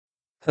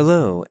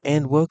Hello,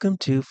 and welcome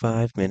to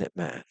 5-Minute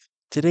Math.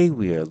 Today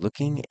we are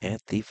looking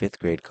at the 5th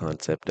grade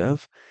concept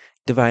of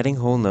dividing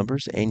whole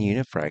numbers and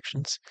unit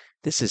fractions.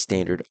 This is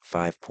standard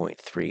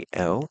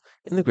 5.3L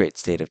in the great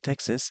state of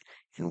Texas,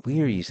 and we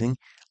are using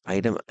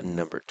item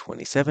number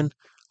 27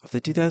 of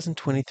the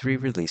 2023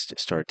 released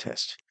STAAR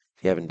test.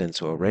 If you haven't done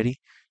so already,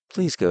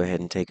 please go ahead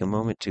and take a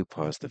moment to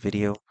pause the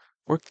video,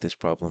 work this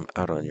problem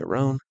out on your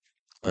own,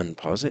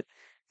 unpause it,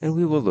 and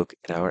we will look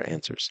at our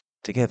answers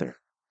together.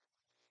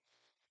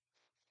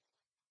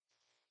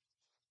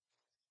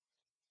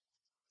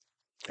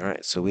 All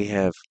right, so we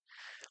have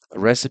a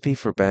recipe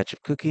for a batch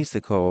of cookies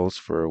that calls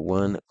for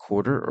 1/4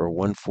 or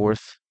 1/4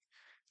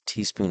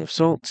 teaspoon of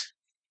salt,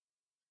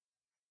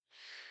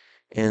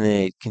 and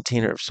a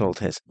container of salt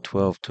has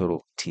 12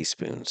 total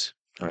teaspoons.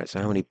 All right, so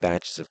how many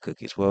batches of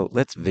cookies? Well,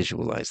 let's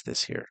visualize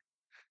this here,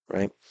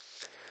 right?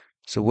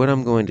 So what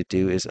I'm going to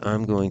do is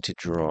I'm going to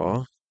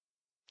draw,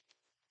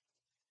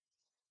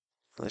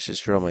 let's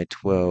just draw my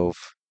 12,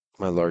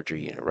 my larger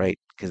unit, right?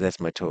 Because that's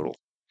my total.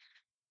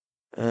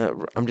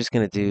 I'm just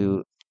going to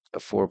do a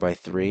 4 by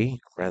 3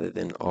 rather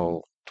than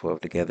all 12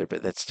 together,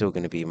 but that's still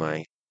going to be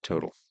my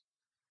total.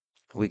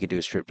 We could do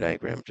a strip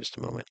diagram in just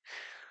a moment.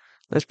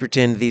 Let's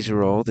pretend these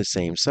are all the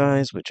same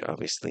size, which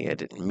obviously I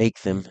didn't make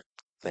them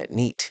that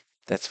neat.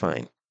 That's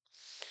fine.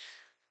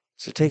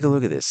 So take a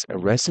look at this. A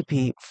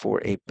recipe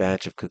for a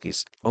batch of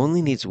cookies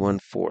only needs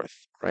 1/4,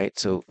 right?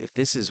 So if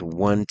this is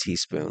 1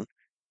 teaspoon,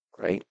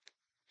 right?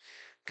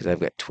 Because I've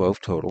got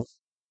 12 total,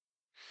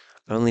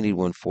 I only need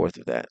 1/4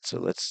 of that. So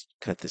let's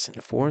cut this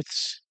into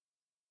fourths.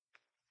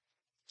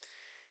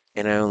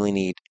 And I only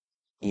need,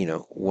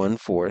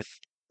 1/4.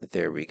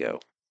 There we go.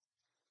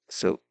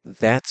 So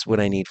that's what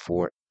I need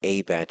for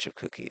a batch of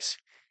cookies.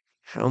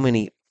 How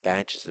many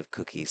batches of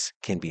cookies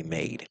can be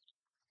made?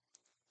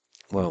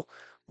 Well,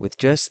 with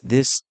just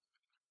this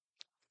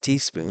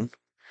teaspoon,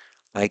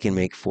 I can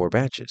make 4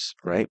 batches,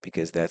 right?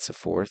 Because that's a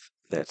fourth,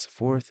 that's a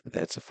fourth,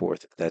 that's a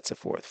fourth, that's a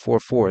fourth.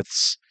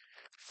 4/4,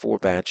 4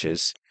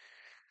 batches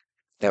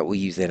that will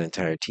use that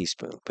entire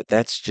teaspoon. But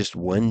that's just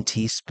 1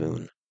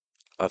 teaspoon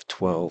of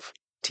 12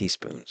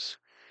 teaspoons.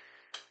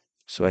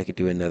 So I could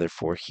do another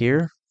 4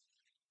 here,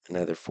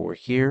 another 4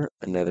 here,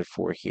 another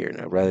 4 here.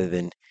 Now, rather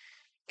than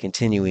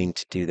continuing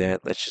to do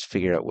that, let's just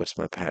figure out what's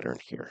my pattern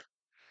here,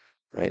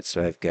 right?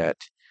 So I've got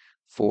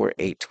 4,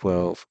 8,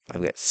 12.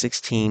 I've got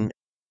 16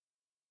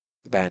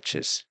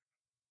 batches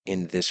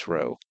in this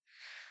row,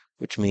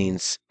 which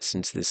means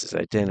since this is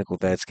identical,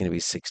 that's going to be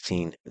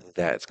 16,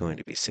 that's going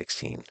to be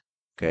 16,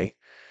 okay?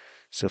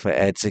 So if I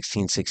add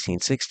 16, 16,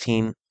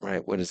 16,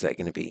 right, what is that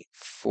going to be?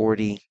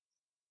 48.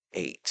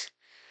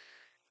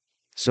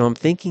 So I'm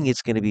thinking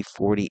it's going to be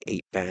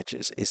 48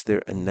 batches. Is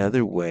there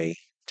another way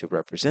to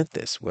represent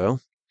this?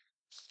 Well,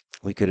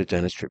 we could have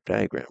done a strip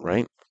diagram,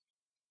 right?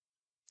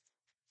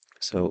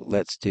 So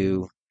let's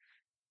do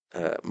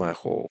my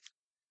whole.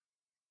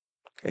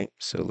 Okay,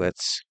 so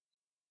let's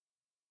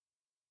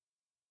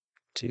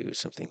do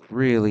something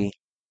really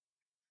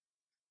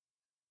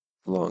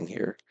long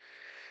here.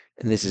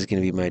 And this is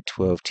going to be my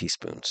 12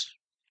 teaspoons.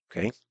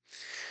 Okay,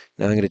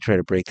 now I'm going to try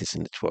to break this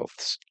into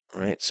 12ths. All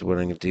right, so what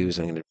I'm going to do is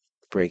I'm going to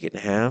break it in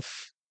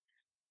half,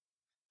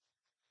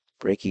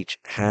 break each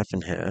half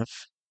in half.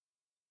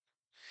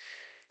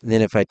 And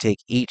then if I take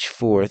each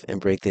fourth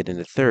and break that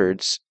into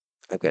thirds,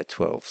 I've got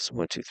 12. So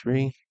 1, 2,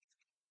 3,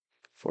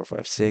 4,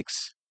 5,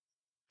 6,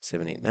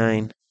 7, 8,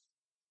 9,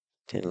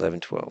 10, 11,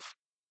 12.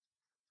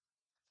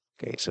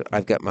 Okay, so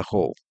I've got my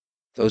whole.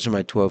 Those are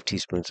my 12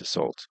 teaspoons of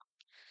salt.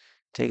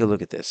 Take a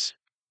look at this.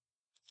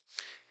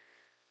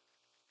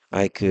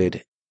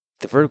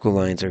 The vertical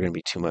lines are going to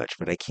be too much,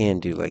 but I can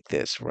do like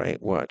this, right?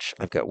 Watch.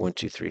 I've got 1,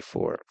 2, 3,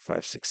 4,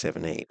 5, 6,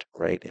 7, 8,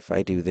 right? If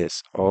I do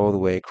this all the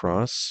way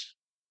across,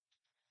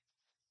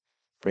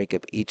 break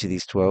up each of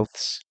these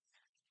twelfths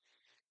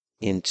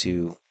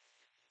into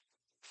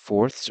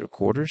fourths or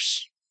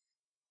quarters.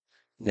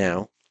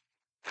 Now,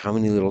 how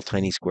many little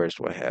tiny squares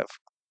do I have?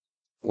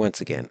 Once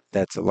again,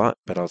 that's a lot,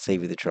 but I'll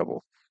save you the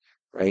trouble,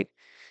 right?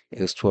 It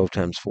goes 12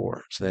 times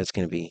 4, so that's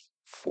going to be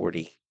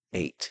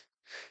 48.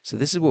 So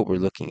this is what we're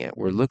looking at.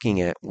 We're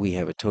looking at, we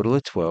have a total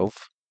of 12.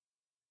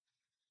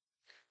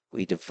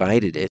 We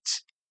divided it,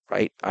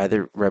 right,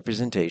 either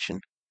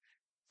representation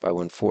by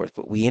 1/4,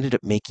 but we ended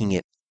up making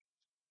it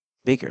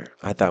bigger.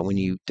 I thought when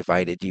you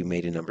divided, you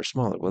made a number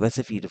smaller. Well, that's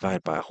if you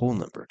divide by a whole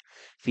number.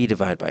 If you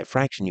divide by a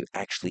fraction, you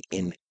actually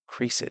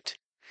increase it.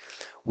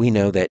 We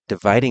know that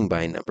dividing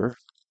by a number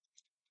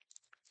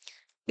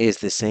is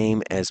the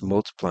same as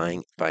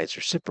multiplying by its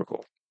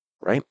reciprocal,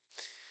 right?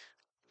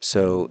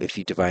 So if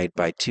you divide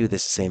by 2,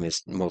 that's the same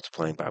as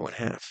multiplying by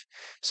 1/2.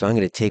 So I'm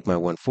going to take my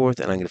 1/4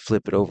 and I'm going to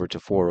flip it over to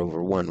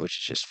 4/1, which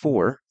is just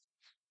 4.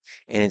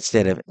 And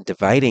instead of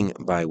dividing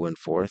by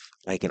 1/4,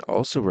 I can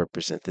also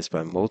represent this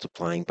by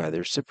multiplying by the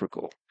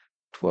reciprocal.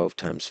 12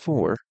 times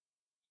 4,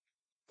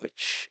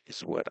 which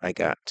is what I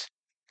got.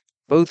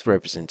 Both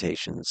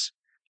representations,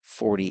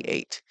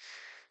 48.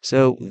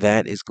 So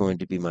that is going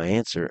to be my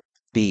answer,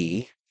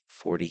 B,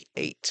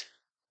 48.